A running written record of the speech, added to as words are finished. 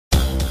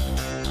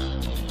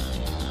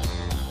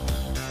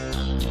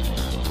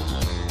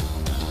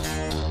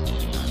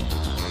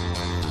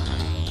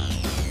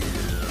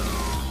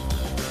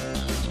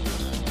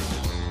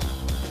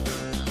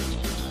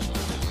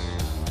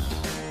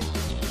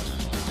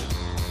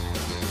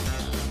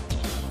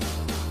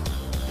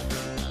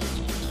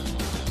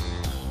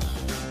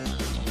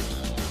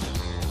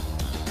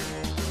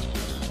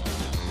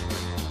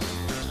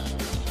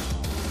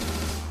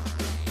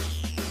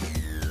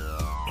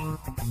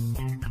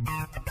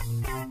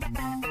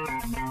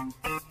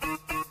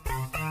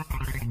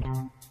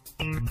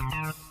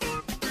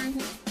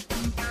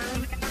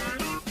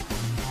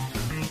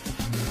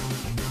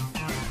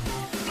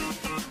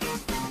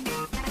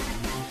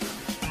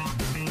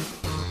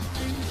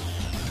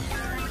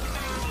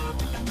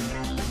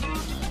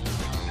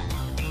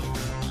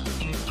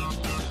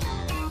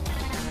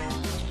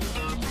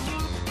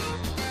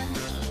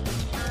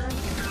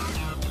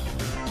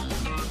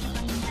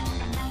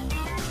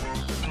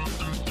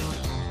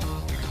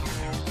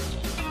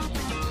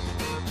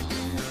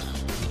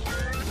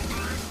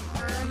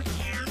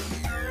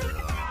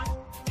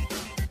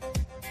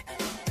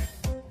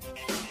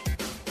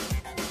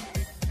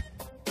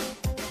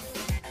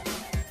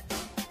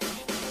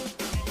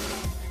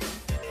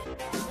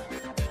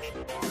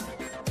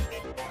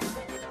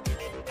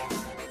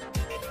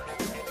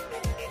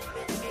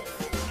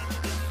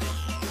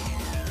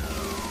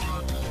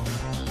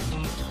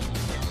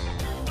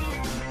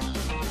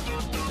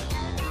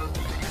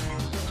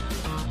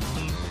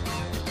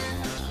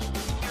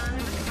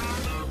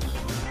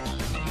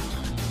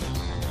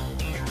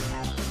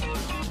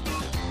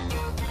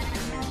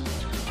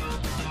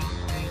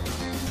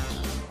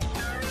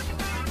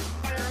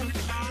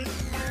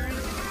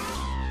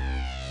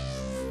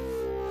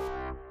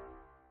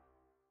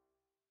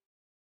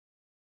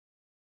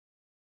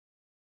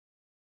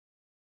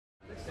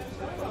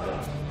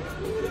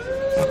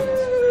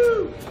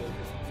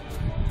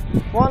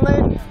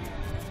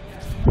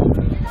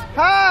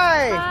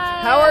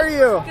Hi. How are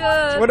you?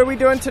 Good. What are we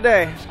doing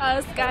today?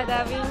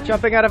 Skydiving.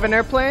 Jumping out of an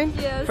airplane?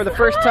 Yes. For the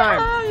first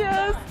time?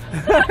 Yes.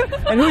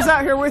 And who's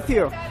out here with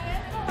you? Dear.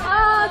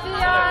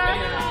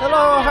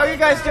 Hello, how are you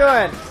guys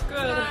doing?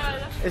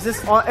 Good. Is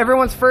this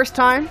everyone's first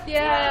time?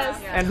 Yes.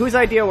 And whose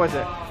idea was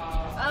it?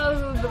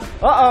 Oh.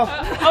 Uh-oh.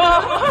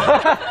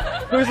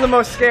 Who's the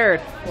most scared?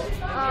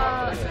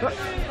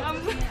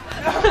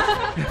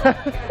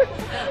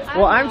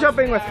 Well, I'm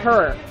jumping with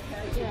her.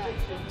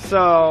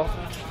 So,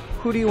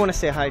 who do you want to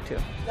say hi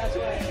to?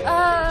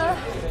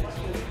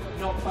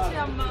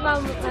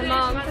 My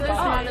mom.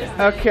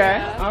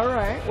 Okay,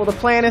 alright. Well, the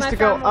plan is to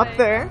go up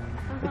there.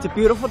 It's a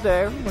beautiful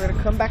day. We're going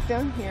to come back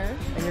down here,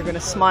 and you're going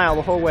to smile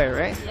the whole way,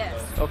 right?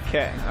 Yes.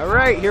 Okay,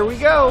 alright, here we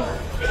go.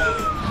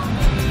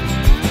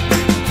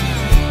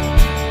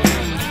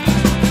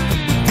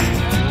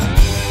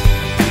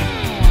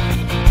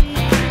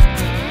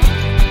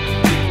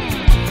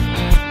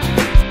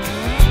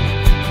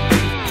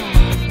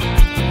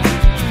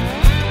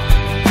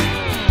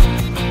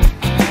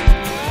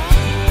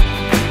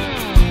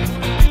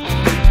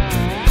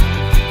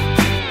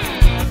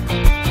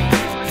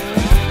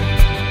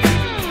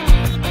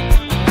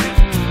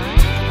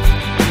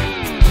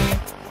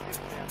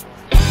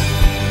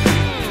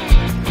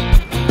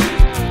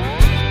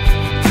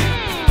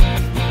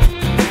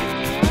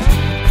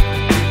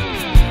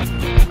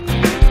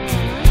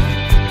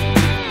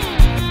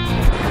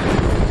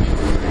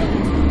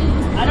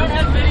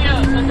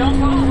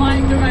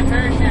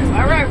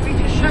 Alright, we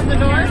just shut the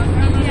door.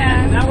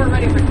 Yeah. Now we're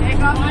ready for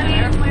takeoff on the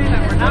airplane,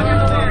 and we're not going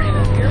to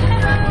land. Here we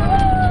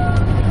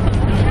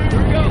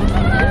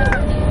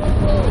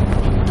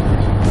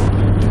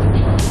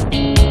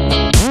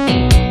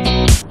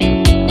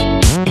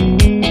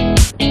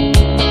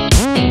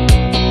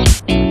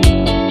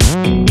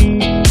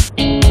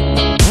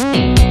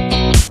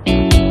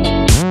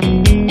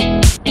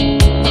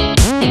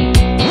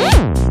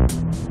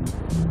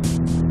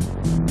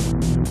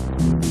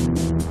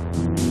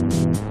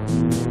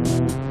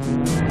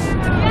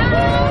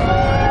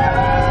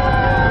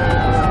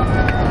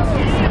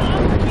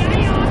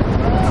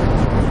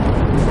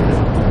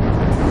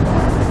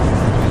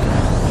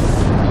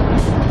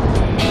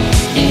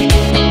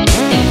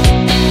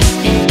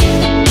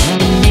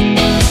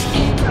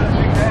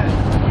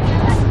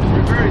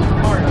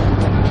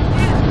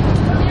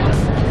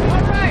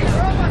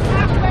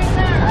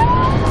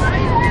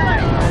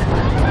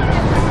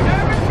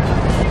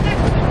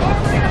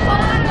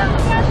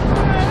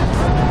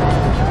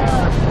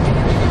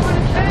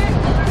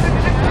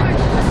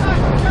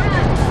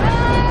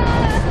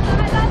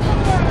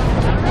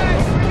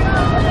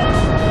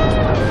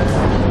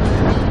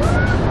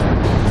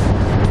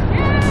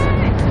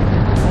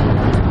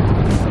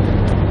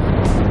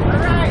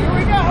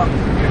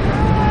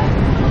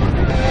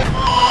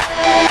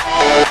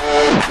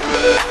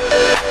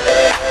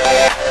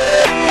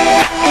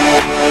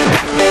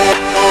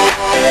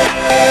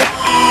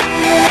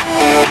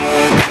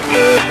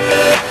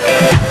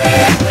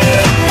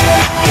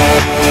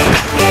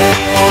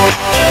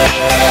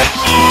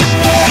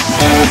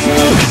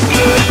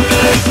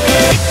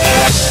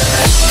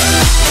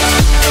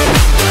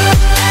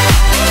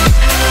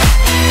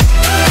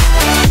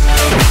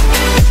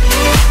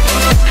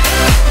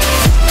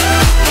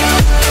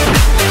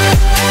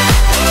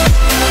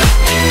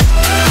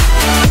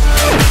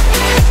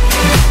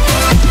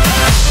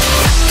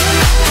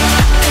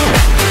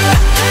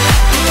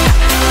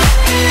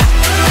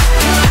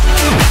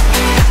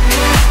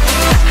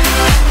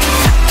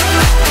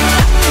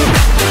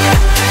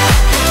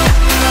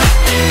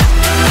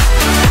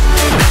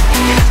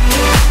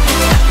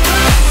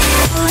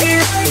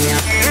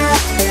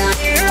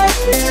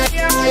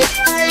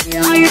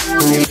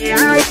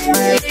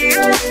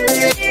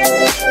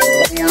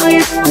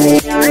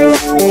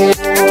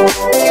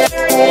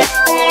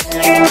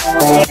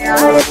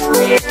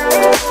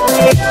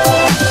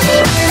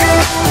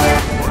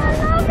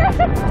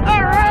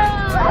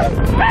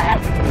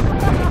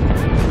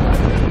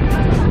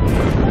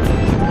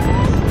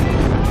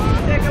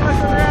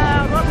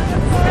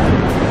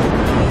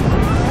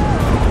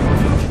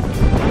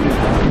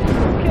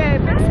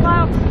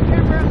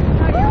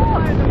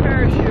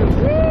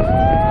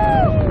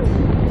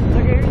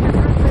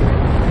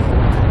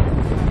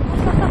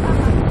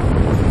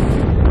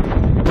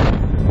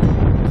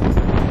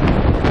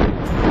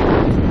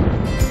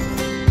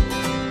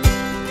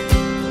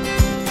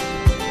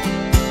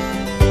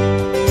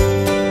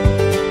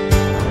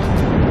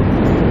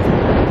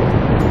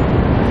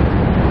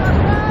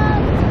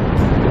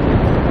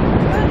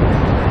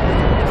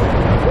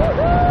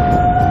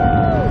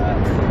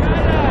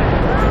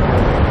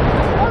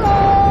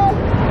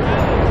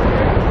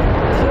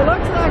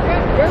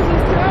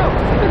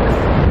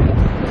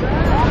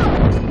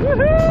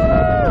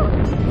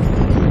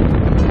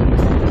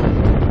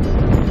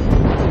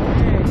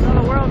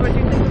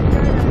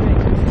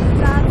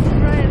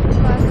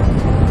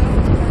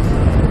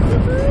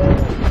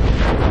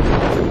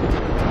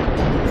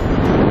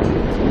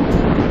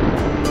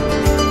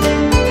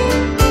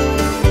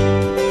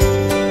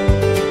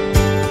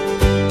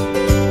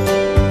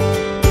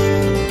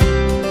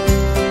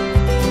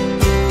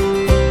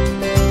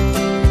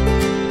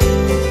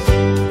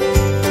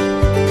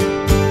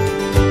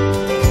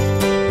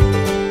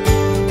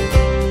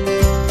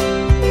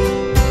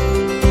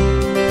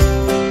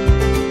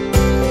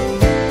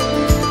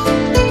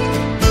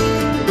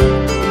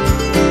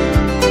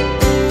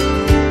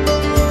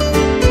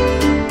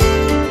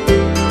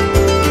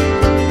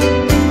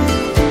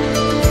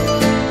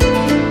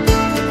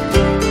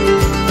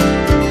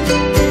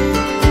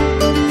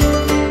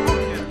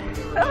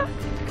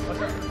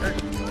We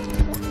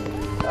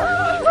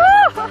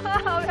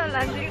are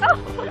landing. Oh.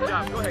 Good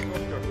job. Go ahead,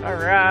 go through. All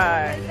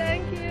right.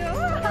 Thank you.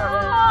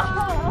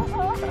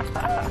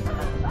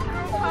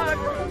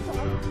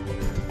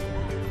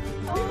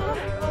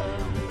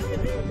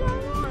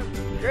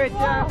 Great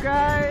job,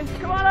 guys.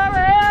 Come on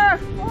over here.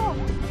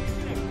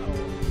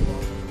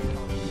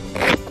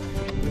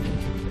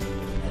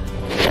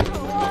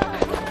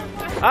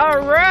 All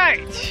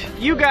right.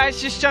 You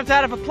guys just jumped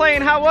out of a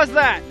plane. How was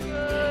that?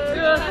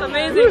 Good,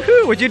 amazing.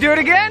 Woohoo. Would you do it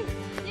again?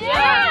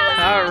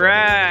 Yeah. All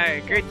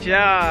right. Great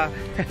job.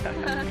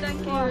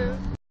 Thank you.